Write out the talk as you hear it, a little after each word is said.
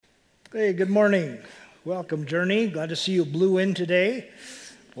Hey, good morning. Welcome, Journey. Glad to see you blew in today.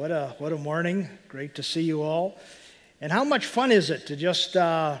 What a morning. Great to see you all. And how much fun is it to just,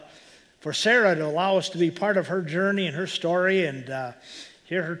 for Sarah to allow us to be part of her journey and her story and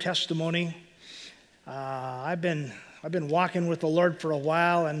hear her testimony. I've been walking with the Lord for a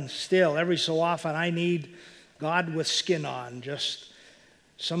while, and still, every so often, I need God with skin on. Just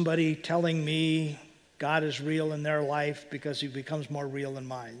somebody telling me God is real in their life because he becomes more real in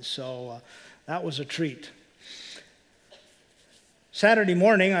mine. So that was a treat. Saturday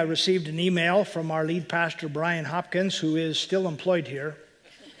morning, I received an email from our lead pastor, Brian Hopkins, who is still employed here.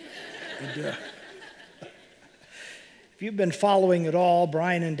 And, if you've been following at all,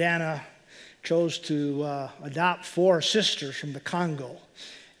 Brian and Dana chose to adopt 4 sisters from the Congo.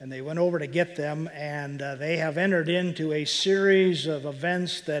 And they went over to get them, and they have entered into a series of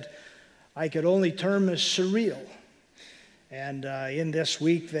events that I could only term as surreal. And in this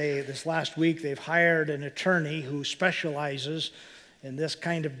last week, they've hired an attorney who specializes in this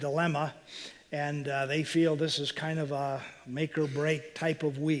kind of dilemma, and they feel this is kind of a make or break type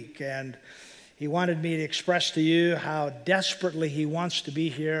of week. And he wanted me to express to you how desperately he wants to be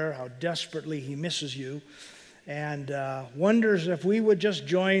here, how desperately he misses you, and wonders if we would just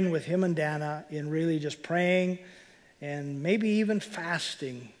join with him and Dana in really just praying and maybe even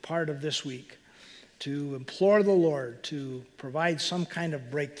fasting part of this week to implore the Lord to provide some kind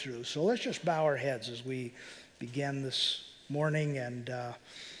of breakthrough. So let's just bow our heads as we begin this morning. And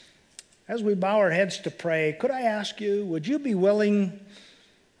as we bow our heads to pray, could I ask you, would you be willing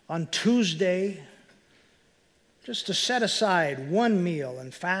on Tuesday just to set aside one meal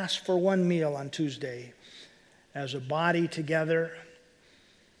and fast for one meal on Tuesday as a body together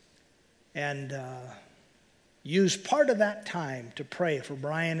and use part of that time to pray for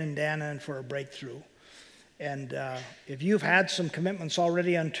Brian and Dana and for a breakthrough. And if you've had some commitments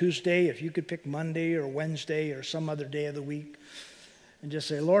already on Tuesday, if you could pick Monday or Wednesday or some other day of the week and just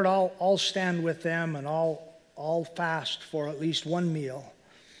say, Lord, I'll stand with them and I'll fast for at least one meal.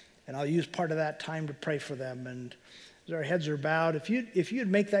 And I'll use part of that time to pray for them. And as our heads are bowed, if you'd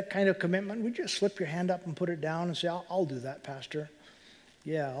make that kind of commitment, would you just slip your hand up and put it down and say, I'll do that, Pastor.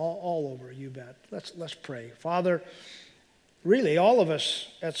 Yeah, all over, you bet. Let's pray. Father, really all of us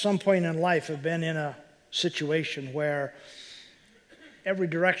at some point in life have been in a situation where every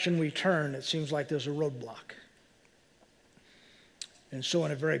direction we turn, it seems like there's a roadblock. And so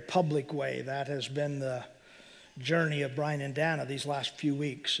in a very public way, that has been the journey of Brian and Dana these last few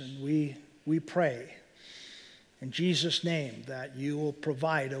weeks. And we pray in Jesus' name that you will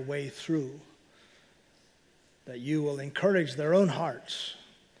provide a way through, that you will encourage their own hearts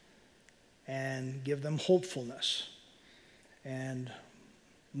and give them hopefulness and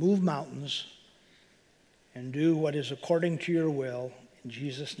move mountains and do what is according to your will. In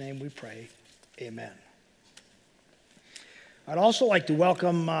Jesus' name we pray. Amen. I'd also like to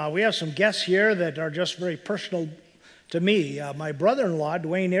welcome, we have some guests here that are just very personal to me. My brother-in-law,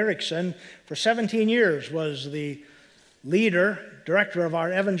 Dwayne Erickson, for 17 years was the director of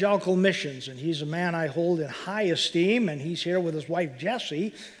our evangelical missions, and he's a man I hold in high esteem, and he's here with his wife,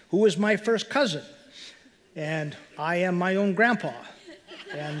 Jessie, who is my first cousin, and I am my own grandpa.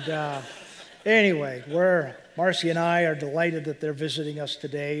 And anyway, Marcy and I are delighted that they're visiting us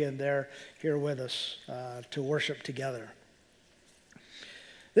today, and they're here with us to worship together.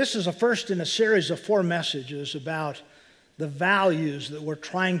 This is the first in a series of 4 messages about the values that we're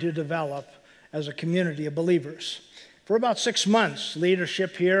trying to develop as a community of believers. For about 6 months,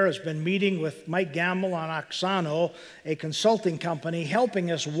 leadership here has been meeting with Mike Gamble on Oxano, a consulting company,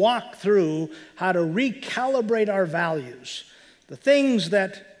 helping us walk through how to recalibrate our values, the things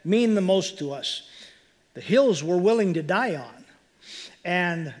that mean the most to us, the hills we're willing to die on,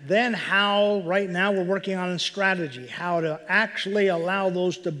 and then how right now we're working on a strategy, how to actually allow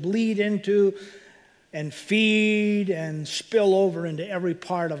those to bleed into and feed and spill over into every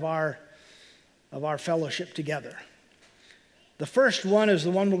part of our fellowship together. The first one is the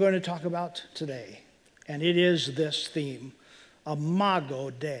one we're going to talk about today, and it is this theme,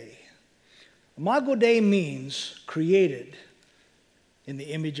 Imago Dei. Imago Dei means created in the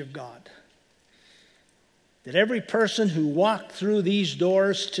image of God. That every person who walked through these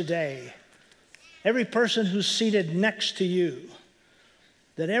doors today, every person who's seated next to you,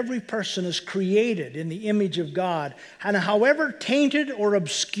 that every person is created in the image of God. And however tainted or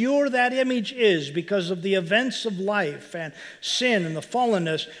obscure that image is because of the events of life and sin and the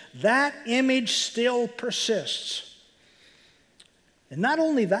fallenness, that image still persists. And not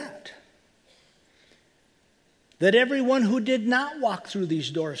only that everyone who did not walk through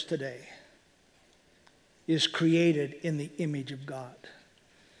these doors today is created in the image of God.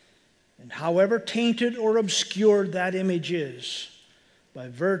 however tainted or obscured that image is, by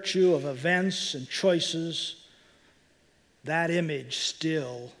virtue of events and choices, that image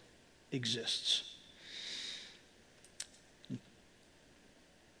still exists.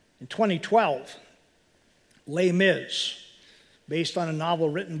 In 2012, Les Mis, based on a novel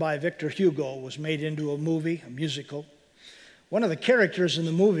written by Victor Hugo, was made into a movie, a musical. One of the characters in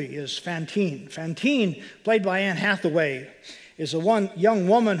the movie is Fantine. Fantine, played by Anne Hathaway, is a young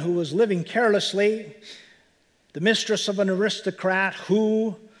woman who was living carelessly, the mistress of an aristocrat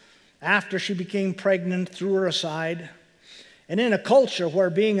who, after she became pregnant, threw her aside. And in a culture where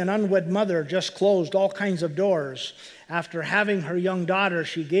being an unwed mother just closed all kinds of doors, after having her young daughter,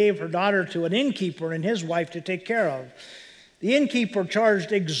 she gave her daughter to an innkeeper and his wife to take care of. The innkeeper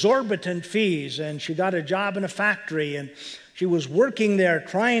charged exorbitant fees, and she got a job in a factory, and she was working there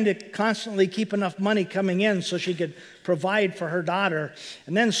trying to constantly keep enough money coming in so she could provide for her daughter.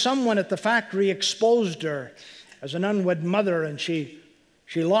 And then someone at the factory exposed her as an unwed mother, and she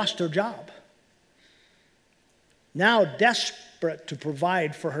lost her job. Now desperate to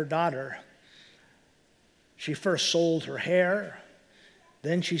provide for her daughter, she first sold her hair,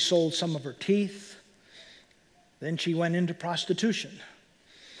 then she sold some of her teeth, then she went into prostitution. In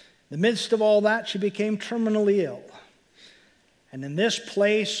the midst of all that, she became terminally ill. And in this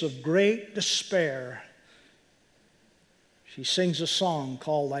place of great despair, she sings a song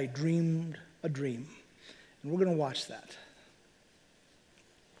called I Dreamed a Dream. And we're going to watch that.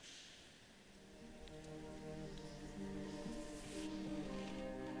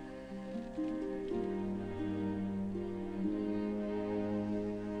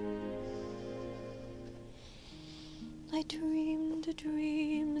 I dreamed a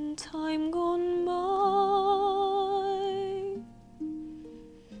dream in time gone by,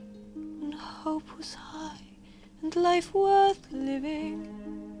 when hope was high and life worth living.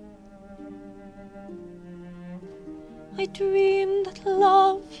 I dreamed that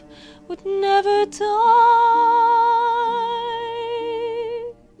love would never die.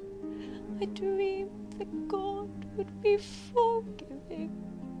 I dreamed that God would be forgiving.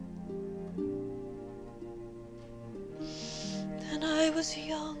 Then I was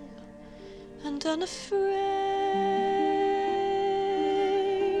young and unafraid,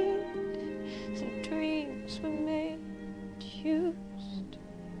 and dreams were made, used,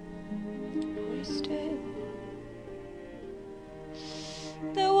 wasted.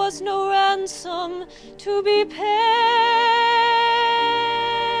 There was no ransom to be paid,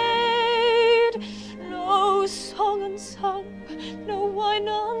 no song unsung, no wine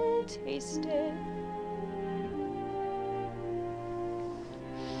untasted.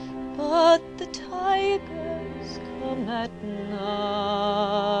 But the tigers come at night,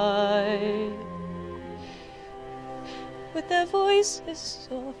 with their voices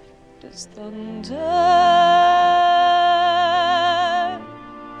soft as thunder,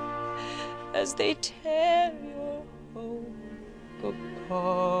 as they tear your hope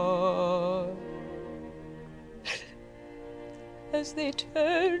apart, as they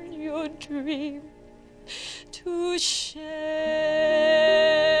turn your dream to shame.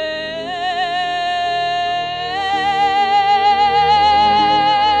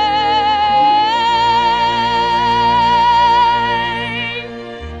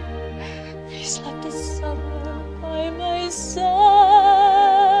 He slept a summer by my side.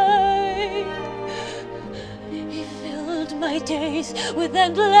 He filled my days with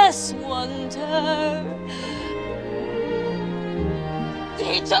endless wonder.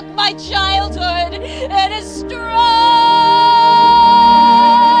 He took my childhood in his stride,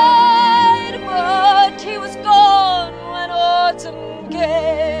 but he was gone when autumn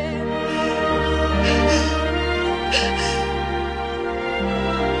came.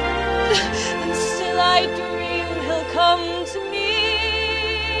 And still I dream he'll come to me,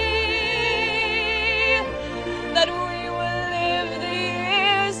 that we will live the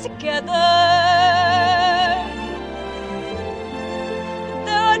years together.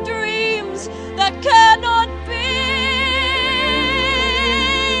 That cannot be,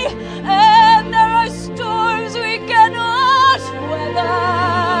 and there are storms we cannot weather.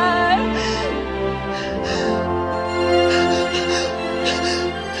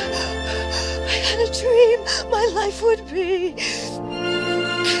 I had a dream my life would be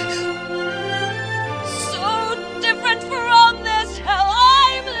so different from this hell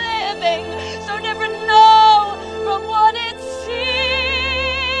I'm living, so different now from what it seems.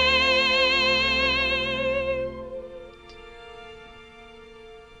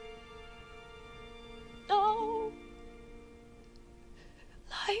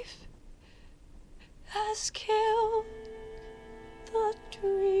 Life has killed the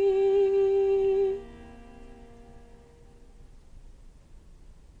dream.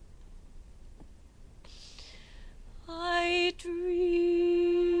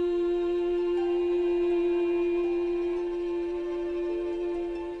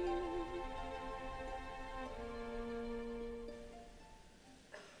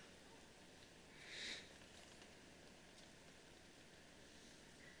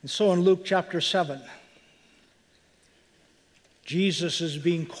 So in Luke chapter 7, Jesus is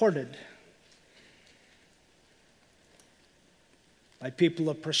being courted by people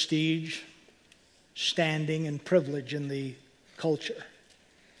of prestige, standing, and privilege in the culture.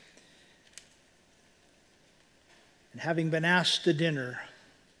 And having been asked to dinner,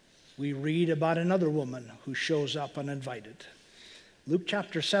 we read about another woman who shows up uninvited. Luke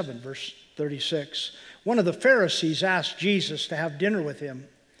chapter 7, verse 36. One of the Pharisees asked Jesus to have dinner with him.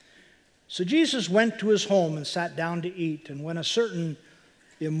 So Jesus went to his home and sat down to eat. And when a certain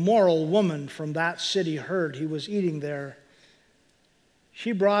immoral woman from that city heard he was eating there,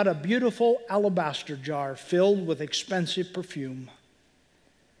 she brought a beautiful alabaster jar filled with expensive perfume.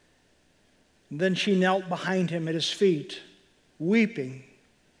 And then she knelt behind him at his feet, weeping.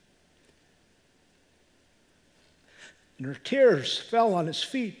 And her tears fell on his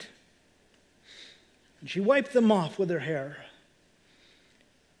feet. And she wiped them off with her hair.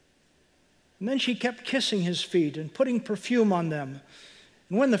 And then she kept kissing his feet and putting perfume on them.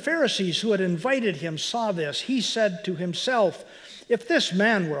 And when the Pharisees who had invited him saw this, he said to himself, "If this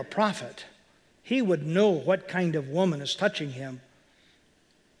man were a prophet, he would know what kind of woman is touching him.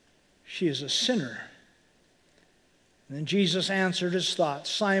 She is a sinner." And then Jesus answered his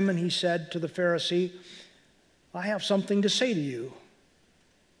thoughts. "Simon," he said to the Pharisee, "I have something to say to you."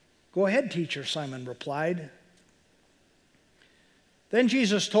 "Go ahead, teacher," Simon replied. Then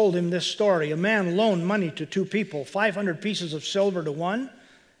Jesus told him this story. A man loaned money to two people, 500 pieces of silver to one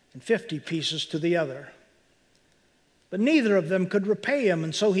and 50 pieces to the other. But neither of them could repay him,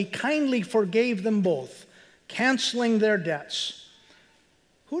 and so he kindly forgave them both, canceling their debts.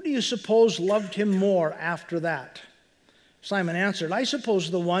 "Who do you suppose loved him more after that?" Simon answered, "I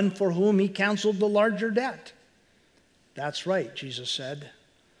suppose the one for whom he canceled the larger debt." "That's right," Jesus said.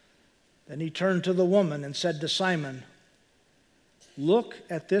 Then he turned to the woman and said to Simon, "Look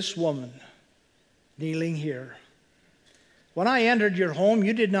at this woman kneeling here. When I entered your home,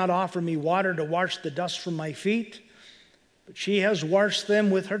 you did not offer me water to wash the dust from my feet, but she has washed them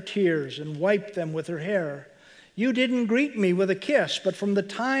with her tears and wiped them with her hair. You didn't greet me with a kiss, but from the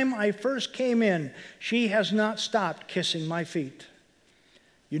time I first came in, she has not stopped kissing my feet.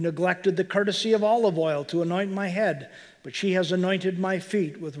 You neglected the courtesy of olive oil to anoint my head, but she has anointed my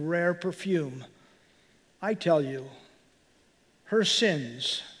feet with rare perfume. I tell you, her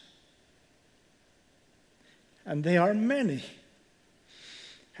sins, and they are many,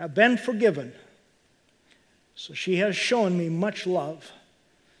 have been forgiven. So she has shown me much love.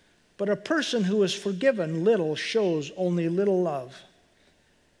 But a person who is forgiven little shows only little love."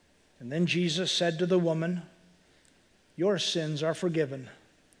 And then Jesus said to the woman, "Your sins are forgiven."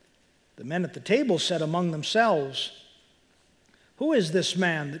 The men at the table said among themselves, "Who is this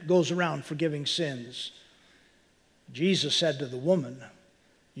man that goes around forgiving sins?" Jesus said to the woman,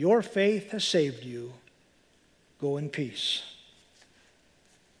 "Your faith has saved you. Go in peace."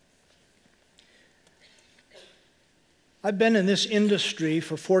 I've been in this industry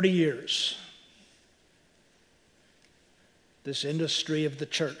for 40 years. This industry of the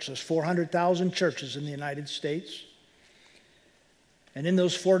church. There's 400,000 churches in the United States. And in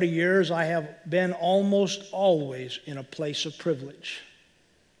those 40 years, I have been almost always in a place of privilege.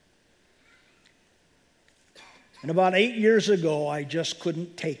 And about 8 years ago, I just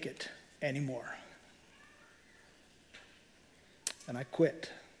couldn't take it anymore. And I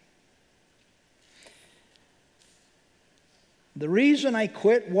quit. The reason I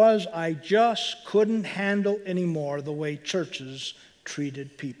quit was I just couldn't handle anymore the way churches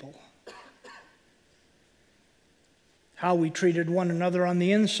treated people. How we treated one another on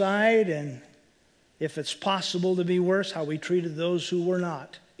the inside, and if it's possible to be worse, how we treated those who were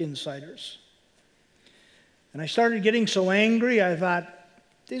not insiders. And I started getting so angry, I thought,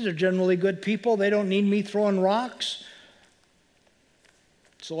 these are generally good people. They don't need me throwing rocks.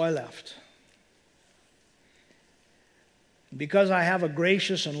 So I left. Because I have a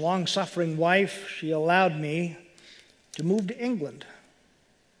gracious and long-suffering wife, she allowed me to move to England,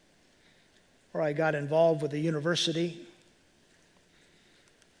 where I got involved with a university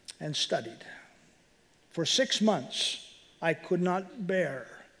and studied. For 6 months, I could not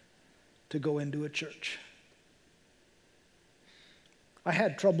bear to go into a church. I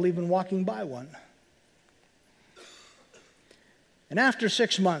had trouble even walking by one. And after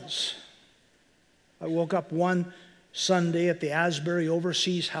 6 months, I woke up one Sunday at the Asbury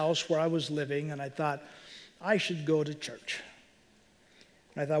Overseas House where I was living, and I thought, I should go to church.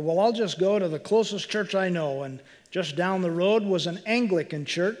 And I thought, well, I'll just go to the closest church I know. And just down the road was an Anglican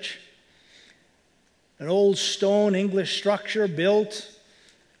church, an old stone English structure built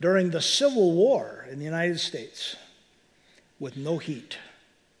during the Civil War in the United States with no heat.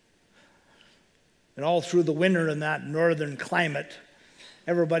 And all through the winter in that northern climate,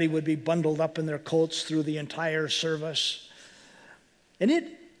 everybody would be bundled up in their coats through the entire service. And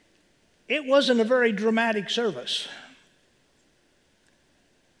it wasn't a very dramatic service.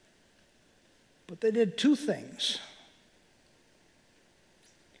 But they did two things.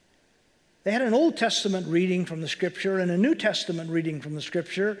 They had an Old Testament reading from the Scripture and a New Testament reading from the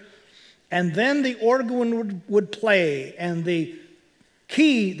Scripture, and then the organ would play, and the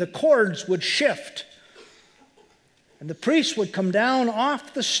chords would shift, and the priest would come down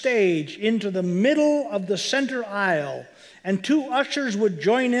off the stage into the middle of the center aisle, and two ushers would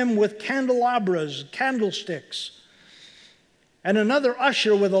join him with candelabras, candlesticks. And another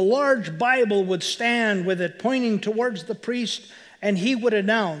usher with a large Bible would stand with it pointing towards the priest, and he would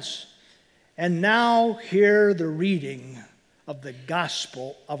announce, "And now hear the reading of the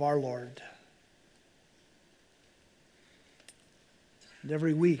gospel of our Lord." And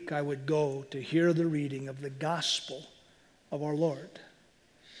every week I would go to hear the reading of the gospel of our Lord.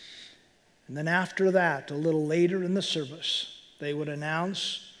 And then after that, a little later in the service, they would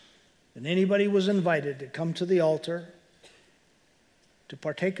announce that anybody was invited to come to the altar to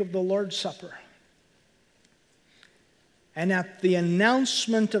partake of the Lord's Supper. And at the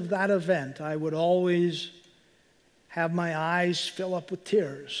announcement of that event, I would always have my eyes fill up with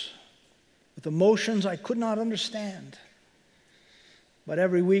tears, with emotions I could not understand. But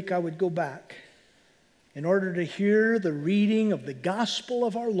every week I would go back in order to hear the reading of the gospel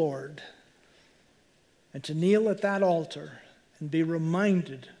of our Lord and to kneel at that altar and be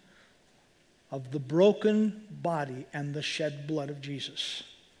reminded of the broken body and the shed blood of Jesus.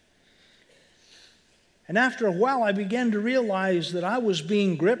 And after a while, I began to realize that I was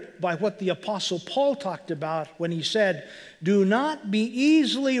being gripped by what the Apostle Paul talked about when he said, "Do not be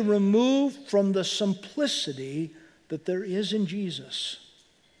easily removed from the simplicity that there is in Jesus."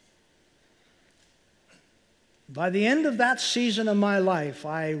 By the end of that season of my life,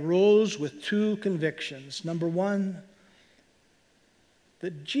 I rose with two convictions. Number one,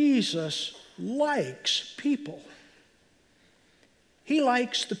 that Jesus likes people. He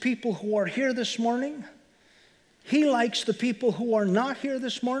likes the people who are here this morning. He likes the people who are not here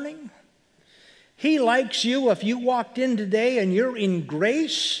this morning. He likes you if you walked in today and you're in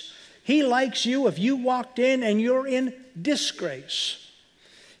grace. He likes you if you walked in and you're in disgrace.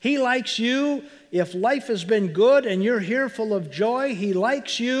 He likes you if life has been good and you're here full of joy. He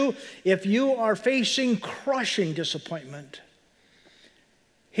likes you if you are facing crushing disappointment.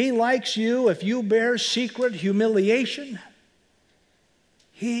 He likes you if you bear secret humiliation.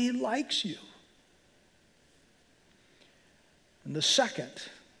 He likes you. And the second,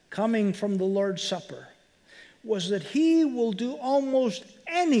 coming from the Lord's Supper, was that He will do almost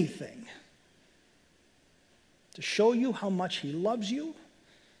anything to show you how much He loves you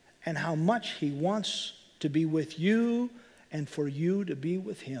and how much He wants to be with you and for you to be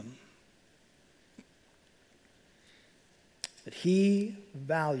with Him. That He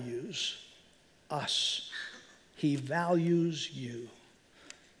values us. He values you.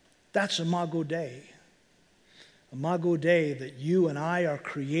 That's Imago Dei. Imago Dei, that you and I are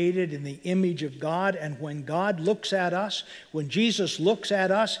created in the image of God, and when God looks at us, when Jesus looks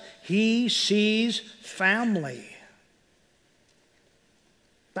at us, He sees family.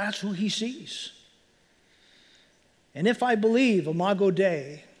 That's who He sees. And if I believe Imago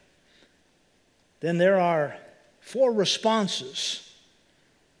Dei, then there are 4 responses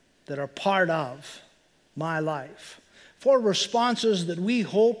that are part of my life. 4 responses that we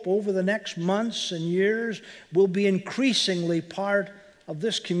hope over the next months and years will be increasingly part of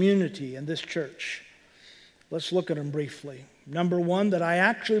this community and this church. Let's look at them briefly. Number 1, that I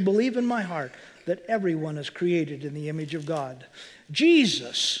actually believe in my heart that everyone is created in the image of God.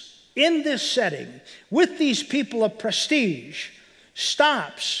 Jesus, in this setting, with these people of prestige,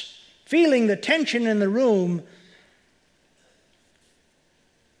 stops, feeling the tension in the room,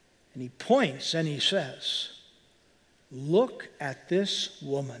 and He points and He says, "Look at this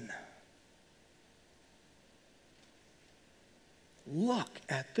woman. Look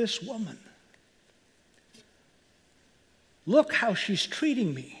at this woman. Look how she's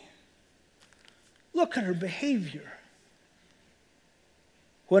treating me. Look at her behavior."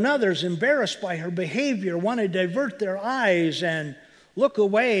 When others, embarrassed by her behavior, want to divert their eyes and look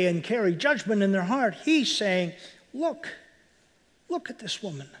away and carry judgment in their heart, He's saying, look at this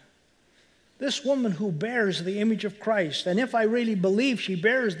woman. This woman who bears the image of Christ. And if I really believe she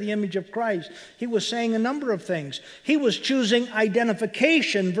bears the image of Christ, He was saying a number of things. He was choosing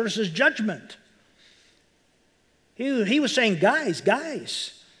identification versus judgment. He was saying,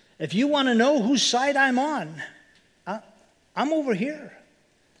 guys, if you want to know whose side I'm on, I'm over here.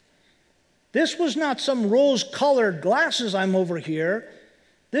 This was not some rose-colored glasses I'm over here.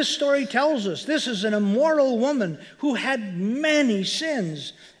 This story tells us this is an immoral woman who had many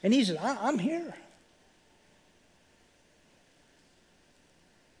sins. And he said, I'm here.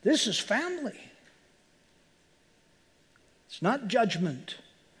 This is family. It's not judgment.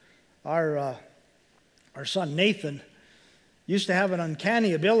 Our son Nathan used to have an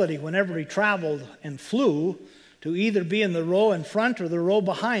uncanny ability whenever he traveled and flew to either be in the row in front or the row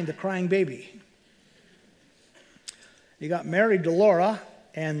behind the crying baby. He got married to Laura,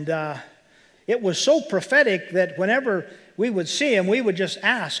 and it was so prophetic that whenever we would see him, we would just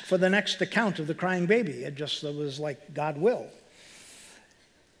ask for the next account of the crying baby. It was like God will.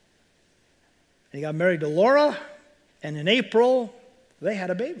 And he got married to Laura, and in April, they had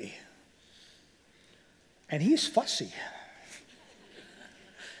a baby. And he's fussy.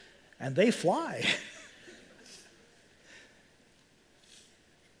 And they fly.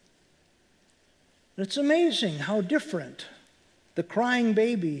 It's amazing how different the crying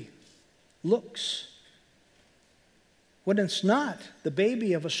baby looks when it's not the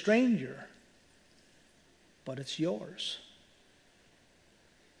baby of a stranger, but it's yours.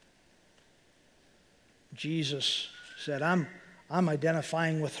 Jesus said, I'm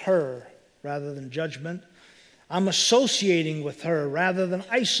identifying with her rather than judgment. I'm associating with her rather than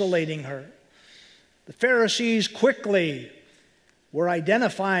isolating her. The Pharisees quickly were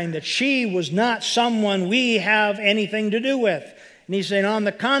identifying that she was not someone we have anything to do with. And he's saying, on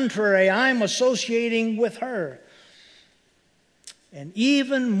the contrary, I'm associating with her. And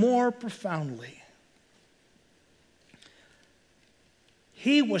even more profoundly,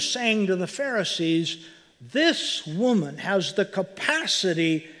 he was saying to the Pharisees, this woman has the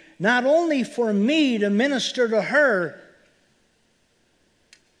capacity not only for me to minister to her,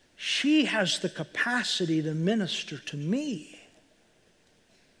 she has the capacity to minister to me.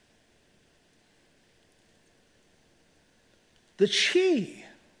 That she,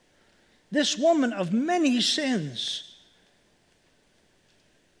 this woman of many sins,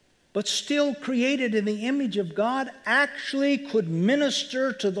 but still created in the image of God, actually could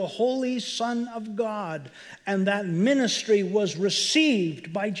minister to the Holy Son of God. And that ministry was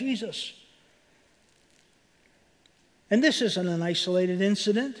received by Jesus. And this isn't an isolated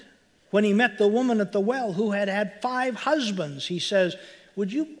incident. When he met the woman at the well who had had 5 husbands, he says,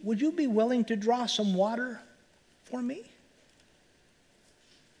 would you be willing to draw some water for me?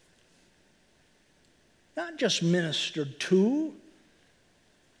 Not just ministered to,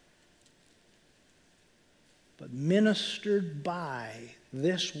 but ministered by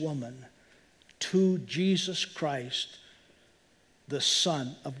this woman to Jesus Christ, the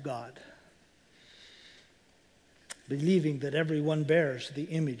Son of God, believing that everyone bears the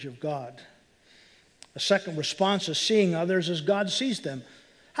image of God. A second response is seeing others as God sees them.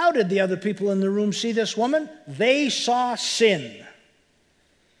 How did the other people in the room see this woman? They saw sin.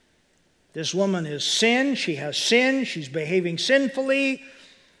 This woman is sin. She has sin. She's behaving sinfully.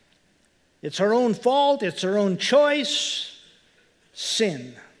 It's her own fault. It's her own choice.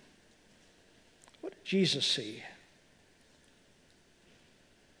 Sin. What did Jesus see?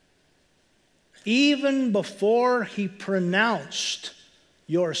 Even before he pronounced,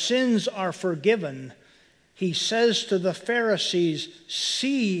 your sins are forgiven, he says to the Pharisees,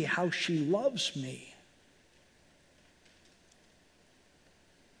 see how she loves me.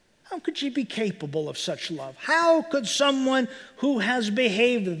 How could she be capable of such love? How could someone who has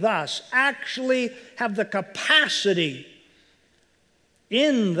behaved thus actually have the capacity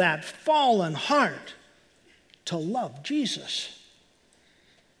in that fallen heart to love Jesus?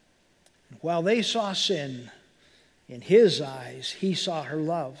 While they saw sin, in his eyes, he saw her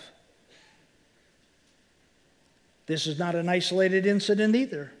love. This is not an isolated incident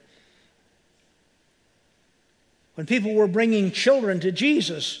either. When people were bringing children to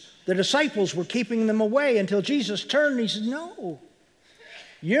Jesus, the disciples were keeping them away until Jesus turned and he said, no,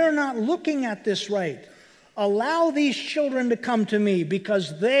 you're not looking at this right. Allow these children to come to me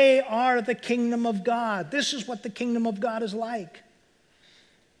because they are the kingdom of God. This is what the kingdom of God is like.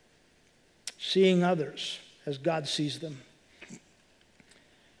 Seeing others as God sees them.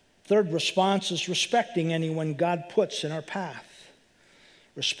 Third response is respecting anyone God puts in our path.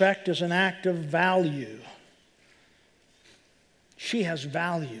 Respect is an act of value. She has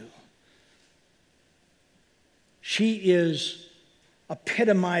value. She is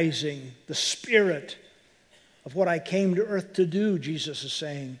epitomizing the spirit of what I came to earth to do, Jesus is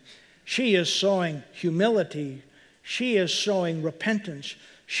saying. She is showing humility. She is showing repentance.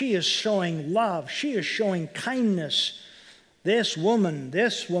 She is showing love. She is showing kindness. This woman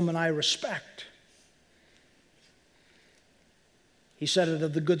I respect. He said it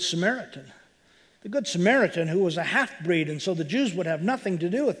of the Good Samaritan. The Good Samaritan, who was a half-breed, and so the Jews would have nothing to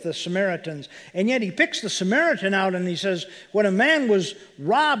do with the Samaritans. And yet he picks the Samaritan out and he says, when a man was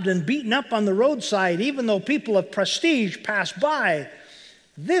robbed and beaten up on the roadside, even though people of prestige passed by,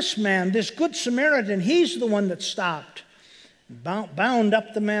 this man, this Good Samaritan, he's the one that stopped, bound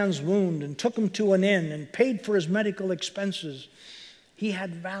up the man's wound and took him to an inn and paid for his medical expenses. He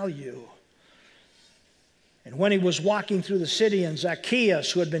had value. And when he was walking through the city, and Zacchaeus,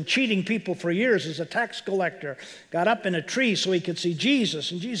 who had been cheating people for years as a tax collector, got up in a tree so he could see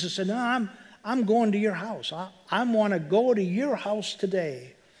Jesus. And Jesus said, no, I'm going to your house. I want to go to your house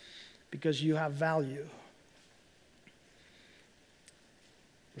today because you have value.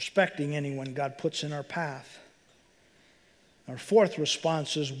 Respecting anyone God puts in our path. Our fourth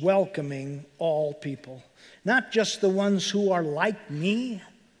response is welcoming all people. Not just the ones who are like me.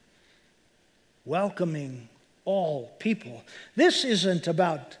 Welcoming all people. This isn't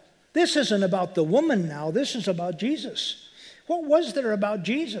about the woman now. This is about Jesus. What was there about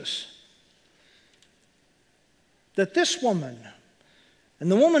Jesus? That this woman,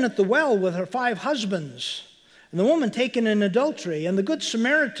 and the woman at the well with her 5 husbands, and the woman taken in adultery, and the Good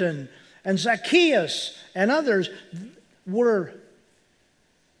Samaritan, and Zacchaeus, and others were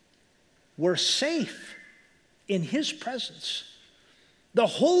safe in his presence. The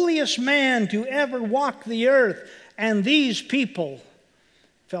holiest man to ever walk the earth, and these people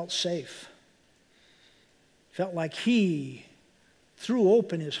felt safe. Felt like he threw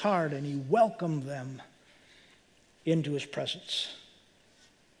open his heart and he welcomed them into his presence.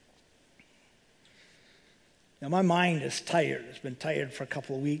 Now my mind is tired. It's been tired for a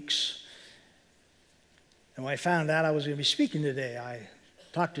couple of weeks. And when I found out I was going to be speaking today, I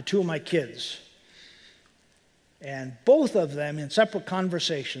talked to 2 of my kids. And both of them, in separate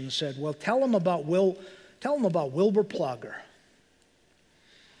conversations, said, well, tell them about Wilbur Plugger.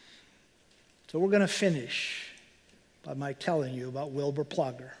 So we're going to finish by my telling you about Wilbur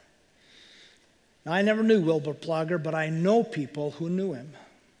Plugger. Now, I never knew Wilbur Plugger, but I know people who knew him.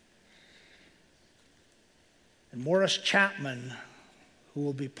 And Morris Chapman, who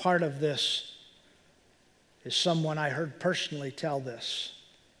will be part of this, is someone I heard personally tell this.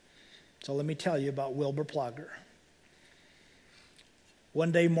 So let me tell you about Wilbur Plugger.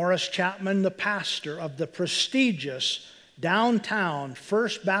 One day, Morris Chapman, the pastor of the prestigious downtown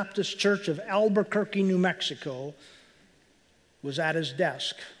First Baptist Church of Albuquerque, New Mexico, was at his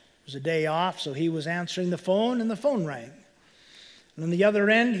desk. It was a day off, so he was answering the phone, and the phone rang. And on the other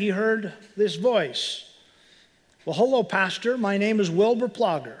end, he heard this voice. Well, hello, Pastor. My name is Wilbur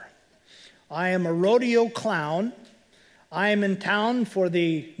Plugger. I am a rodeo clown. I am in town for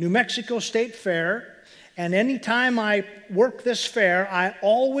the New Mexico State Fair. And anytime I work this fair, I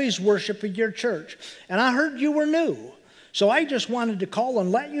always worship at your church. And I heard you were new. So I just wanted to call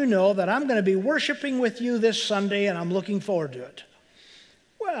and let you know that I'm going to be worshiping with you this Sunday, and I'm looking forward to it.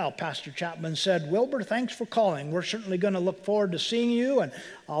 Well, Pastor Chapman said, Wilbur, thanks for calling. We're certainly going to look forward to seeing you, and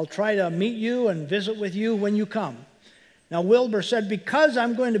I'll try to meet you and visit with you when you come. Now, Wilbur said, because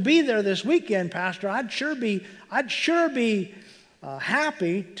I'm going to be there this weekend, Pastor, I'd sure be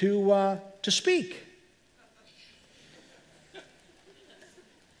happy to speak.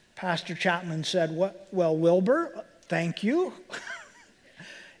 Pastor Chapman said, well, Wilbur, thank you.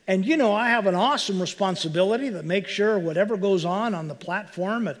 And you know, I have an awesome responsibility to make sure whatever goes on the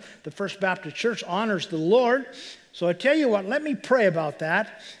platform at the First Baptist Church honors the Lord. So I tell you what, let me pray about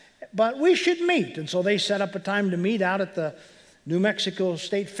that. But we should meet. And so they set up a time to meet out at the New Mexico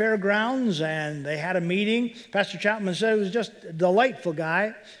State Fairgrounds, and they had a meeting. Pastor Chapman said he was just a delightful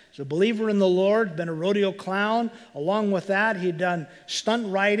guy. He's a believer in the Lord, been a rodeo clown. Along with that, he'd done stunt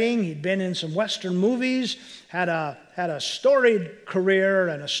riding. He'd been in some Western movies, had a storied career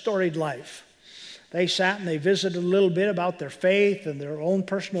and a storied life. They sat and they visited a little bit about their faith and their own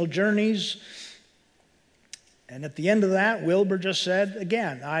personal journeys. And at the end of that, Wilbur just said,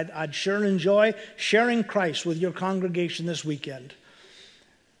 again, I'd sure enjoy sharing Christ with your congregation this weekend.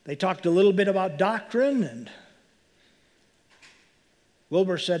 They talked a little bit about doctrine, and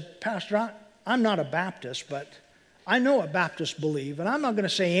Wilbur said, Pastor, I'm not a Baptist, but I know what Baptists believe, and I'm not going to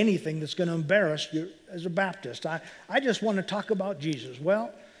say anything that's going to embarrass you as a Baptist. I just want to talk about Jesus.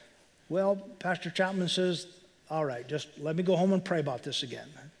 Well, Pastor Chapman says, all right, just let me go home and pray about this again.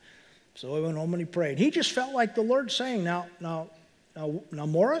 So he went home and he prayed. He just felt like the Lord saying, now,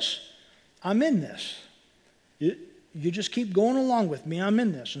 Morris, I'm in this. You just keep going along with me. I'm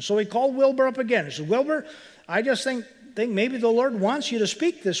in this. And so he called Wilbur up again. He said, Wilbur, I just think maybe the Lord wants you to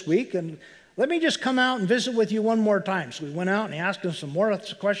speak this week, and let me just come out and visit with you one more time. So we went out and he asked him some more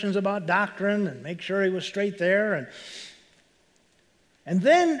questions about doctrine and make sure he was straight there. And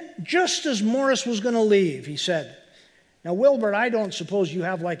then, just as Morris was going to leave, he said, "Now, Wilbur, I don't suppose you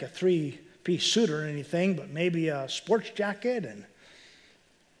have like a three-piece suit or anything, but maybe a sports jacket?" And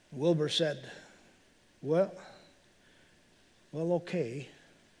Wilbur said, well, okay.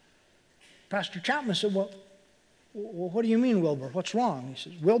 Pastor Chapman said, well, what do you mean, Wilbur? What's wrong?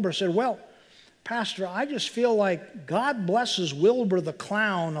 Wilbur said, well, Pastor, I just feel like God blesses Wilbur the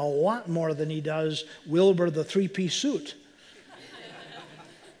clown a lot more than he does Wilbur the three-piece suit.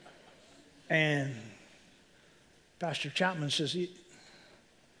 And Pastor Chapman says,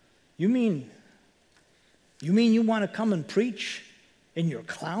 you mean you want to come and preach in your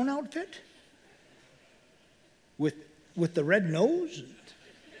clown outfit? With the red nose?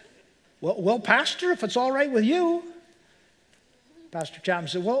 Well, Pastor, if it's all right with you. Pastor Chapman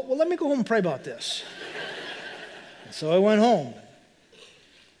said, well, let me go home and pray about this. So I went home.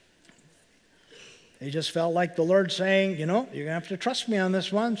 He just felt like the Lord saying, you're going to have to trust me on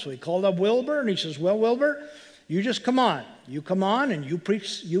this one. So he called up Wilbur, and he says, well, Wilbur, you just come on. You come on, and you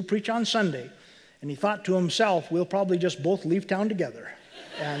preach on Sunday. And he thought to himself, we'll probably just both leave town together.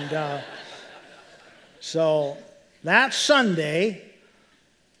 And so that Sunday,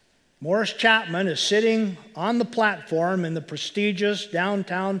 Morris Chapman is sitting on the platform in the prestigious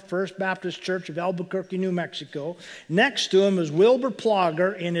downtown First Baptist Church of Albuquerque, New Mexico. Next to him is Wilbur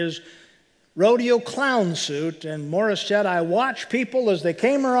Plogger in his rodeo clown suit. And Morris said, I watched people as they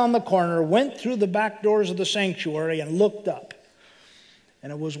came around the corner, went through the back doors of the sanctuary, and looked up.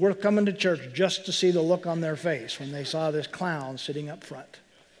 And it was worth coming to church just to see the look on their face when they saw this clown sitting up front.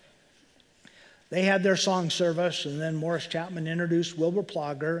 They had their song service, and then Morris Chapman introduced Wilbur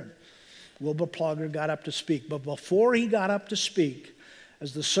Plogger, and Wilbur Plogger got up to speak. But before he got up to speak,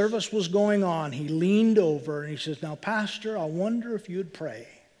 as the service was going on, he leaned over and he says, now, Pastor, I wonder if you'd pray.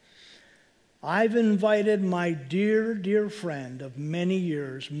 I've invited my dear, dear friend of many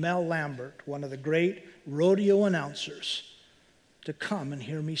years, Mel Lambert, one of the great rodeo announcers, to come and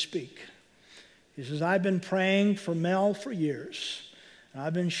hear me speak. He says, I've been praying for Mel for years. And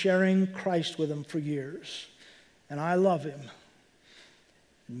I've been sharing Christ with him for years. And I love him.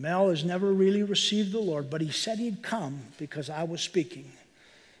 Mel has never really received the Lord, but he said he'd come because I was speaking.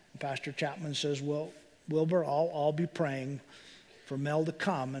 And Pastor Chapman says, well, Wilbur, I'll be praying for Mel to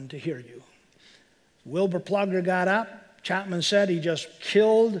come and to hear you. Wilbur Plogger got up. Chapman said he just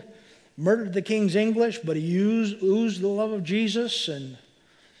murdered the King's English, but he oozed the love of Jesus, and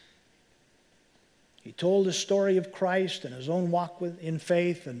he told his story of Christ and his own walk in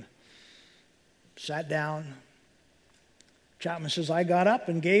faith and sat down. Chapman says, I got up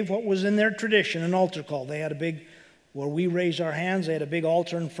and gave what was in their tradition, an altar call. They had where we raised our hands, they had a big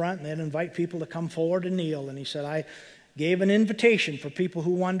altar in front, and they'd invite people to come forward and kneel. And he said, I gave an invitation for people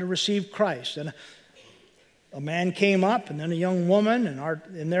who wanted to receive Christ. And a man came up, and then a young woman, and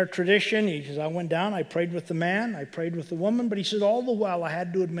in their tradition, he says, I went down, I prayed with the man, I prayed with the woman, but he said, all the while I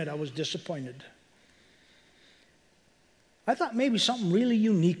had to admit I was disappointed. I thought maybe something really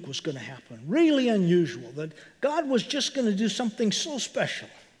unique was going to happen, really unusual, that God was just going to do something so special.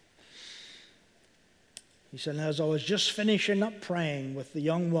 He said, as I was just finishing up praying with the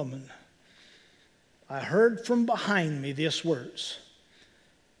young woman, I heard from behind me these words,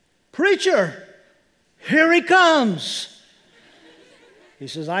 Preacher, here he comes. He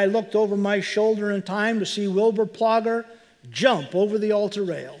says, I looked over my shoulder in time to see Wilbur Plogger jump over the altar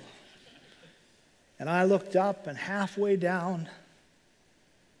rail. And I looked up, and halfway down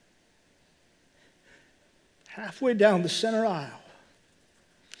the center aisle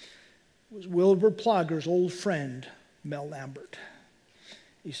was Wilbur Plogger's old friend, Mel Lambert.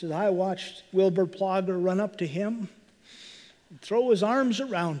 He said, I watched Wilbur Plogger run up to him and throw his arms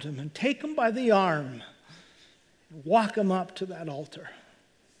around him and take him by the arm and walk him up to that altar.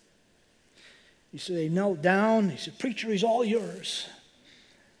 He said, they knelt down. He said, Preacher, he's all yours.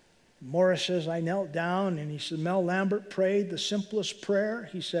 Morris says, I knelt down, and he said, Mel Lambert prayed the simplest prayer.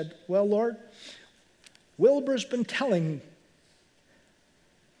 He said, well, Lord, Wilbur's been telling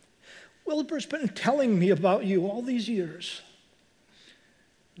me about you all these years.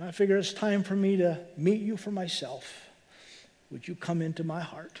 And I figure it's time for me to meet you for myself. Would you come into my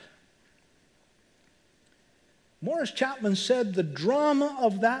heart? Morris Chapman said the drama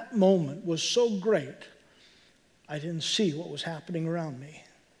of that moment was so great, I didn't see what was happening around me.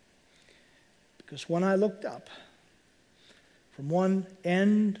 Because when I looked up, from one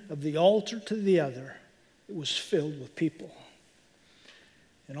end of the altar to the other, it was filled with people.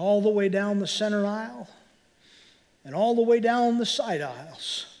 And all the way down the center aisle, and all the way down the side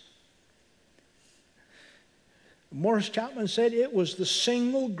aisles. Morris Chapman said it was the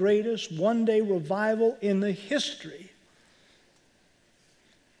single greatest one-day revival in the history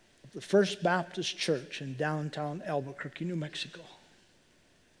of the First Baptist Church in downtown Albuquerque, New Mexico.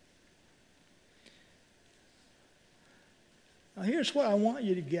 Now here's what I want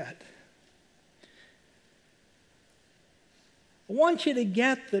you to get. I want you to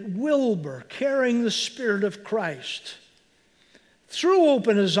get that Wilbur, carrying the Spirit of Christ, threw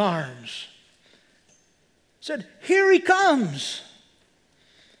open his arms, said, "Here he comes."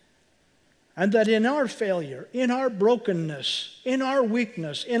 And that in our failure, in our brokenness, in our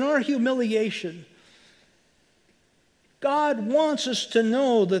weakness, in our humiliation, God wants us to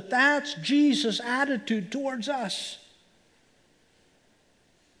know that that's Jesus' attitude towards us.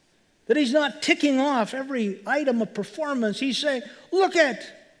 That he's not ticking off every item of performance. He's saying, "Look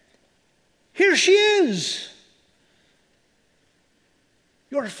here she is.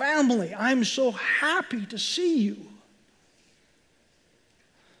 Your family, I'm so happy to see you."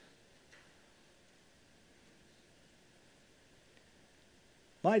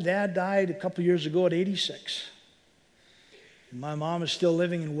 My dad died a couple years ago at 86. And my mom is still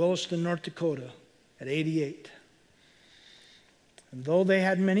living in Williston, North Dakota at 88. And though they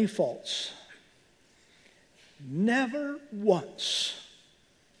had many faults, never once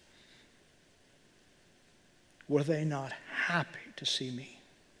were they not happy to see me.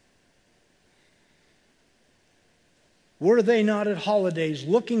 Were they not at holidays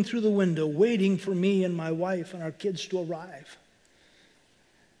looking through the window, waiting for me and my wife and our kids to arrive?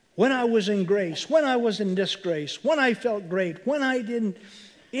 When I was in grace, when I was in disgrace, when I felt great, when I didn't,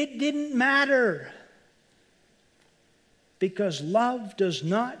 it didn't matter. Because love does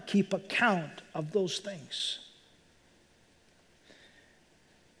not keep account of those things.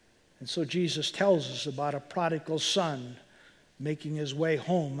 And so Jesus tells us about a prodigal son making his way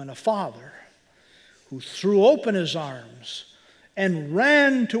home, and a father who threw open his arms and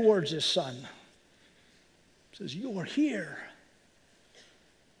ran towards his son. He says, "You are here."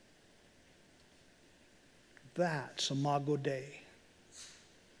 That's Imago Dei.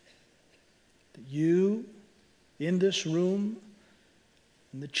 That you in this room,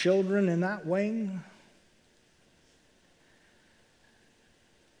 and the children in that wing,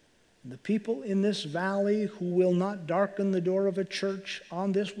 the people in this valley who will not darken the door of a church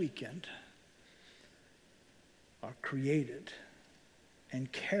on this weekend, are created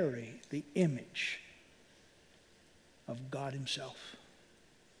and carry the image of God Himself.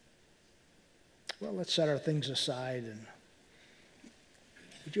 Well, let's set our things aside, and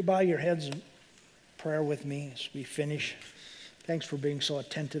would you bow your heads in prayer with me as we finish? Thanks for being so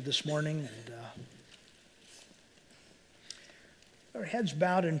attentive this morning. And our heads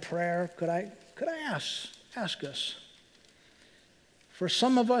bowed in prayer, could I ask us? For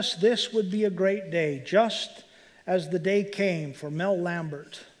some of us, this would be a great day, just as the day came for Mel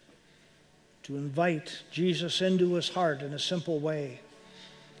Lambert to invite Jesus into his heart in a simple way.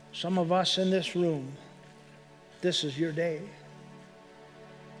 Some of us in this room, this is your day.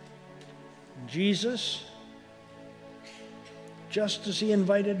 Jesus, just as he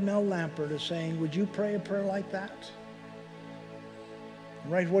invited Mel Lambert, is saying, would you pray a prayer like that?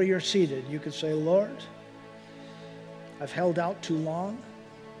 Right where you're seated, you could say, Lord, I've held out too long.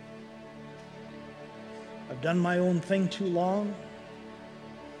 I've done my own thing too long.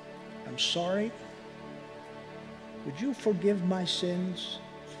 I'm sorry. Would you forgive my sins?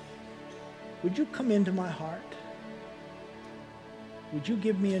 Would you come into my heart? Would you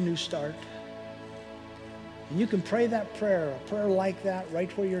give me a new start? And you can pray that prayer, a prayer like that,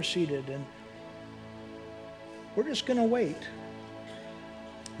 right where you're seated. And we're just going to wait.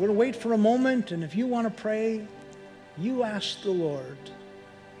 We're going to wait for a moment, and if you want to pray, you ask the Lord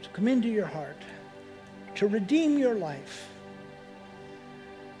to come into your heart, to redeem your life,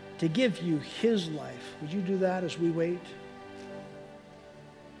 to give you His life. Would you do that as we wait?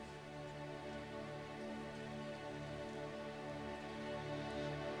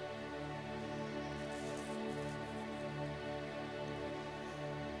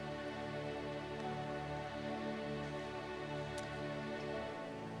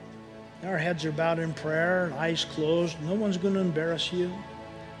 Our heads are bowed in prayer, eyes closed. No one's going to embarrass you.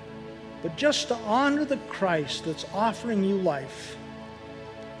 But just to honor the Christ that's offering you life,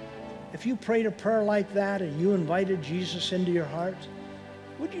 if you prayed a prayer like that and you invited Jesus into your heart,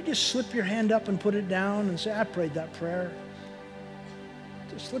 would you just slip your hand up and put it down and say, I prayed that prayer?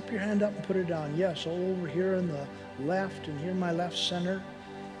 Just slip your hand up and put it down. Yes, all over here in the left, and here in my left center,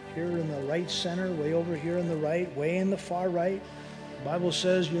 here in the right center, way over here in the right, way in the far right. The Bible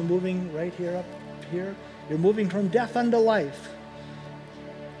says you're moving right here, up here. You're moving from death unto life.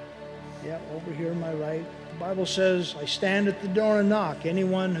 Yeah, over here on my right. The Bible says, I stand at the door and knock.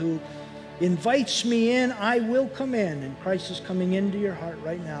 Anyone who invites me in, I will come in. And Christ is coming into your heart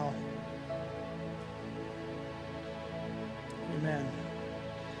right now. Amen.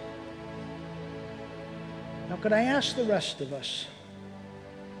 Now, could I ask the rest of us?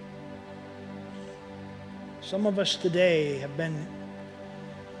 Some of us today have been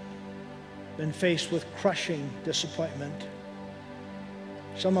faced with crushing disappointment.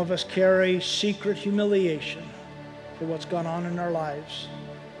 Some of us carry secret humiliation for what's gone on in our lives.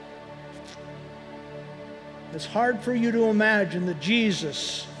 It's hard for you to imagine that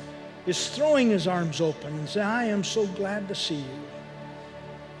Jesus is throwing his arms open and saying, I am so glad to see you.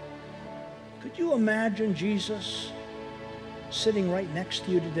 Could you imagine Jesus sitting right next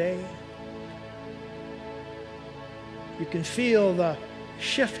to you today? You can feel the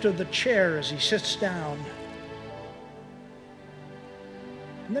shift of the chair as he sits down.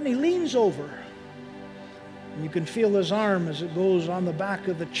 And then he leans over. And you can feel his arm as it goes on the back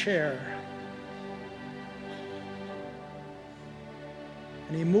of the chair.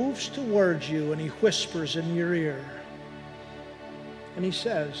 And he moves towards you and he whispers in your ear. And he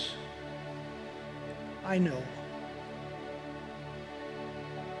says, I know.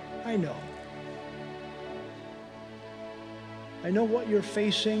 I know. I know what you're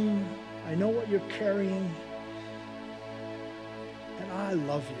facing. I know what you're carrying. And I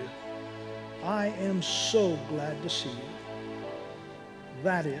love you. I am so glad to see you.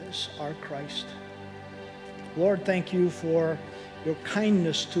 That is our Christ. Lord, thank you for your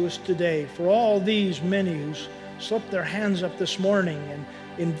kindness to us today, for all these many who slipped their hands up this morning and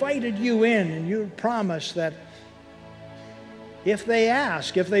invited you in, and you promised that if they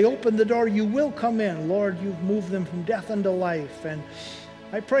ask, if they open the door, you will come in. Lord, you've moved them from death unto life. And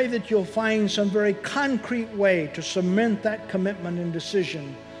I pray that you'll find some very concrete way to cement that commitment and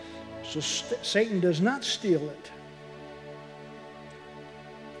decision so Satan does not steal it.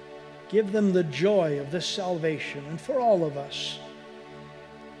 Give them the joy of this salvation. And for all of us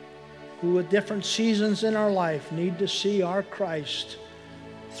who at different seasons in our life need to see our Christ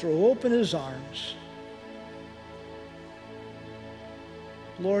throw open his arms,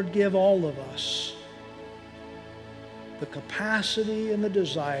 Lord, give all of us the capacity and the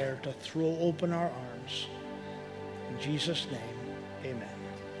desire to throw open our arms. In Jesus' name, amen.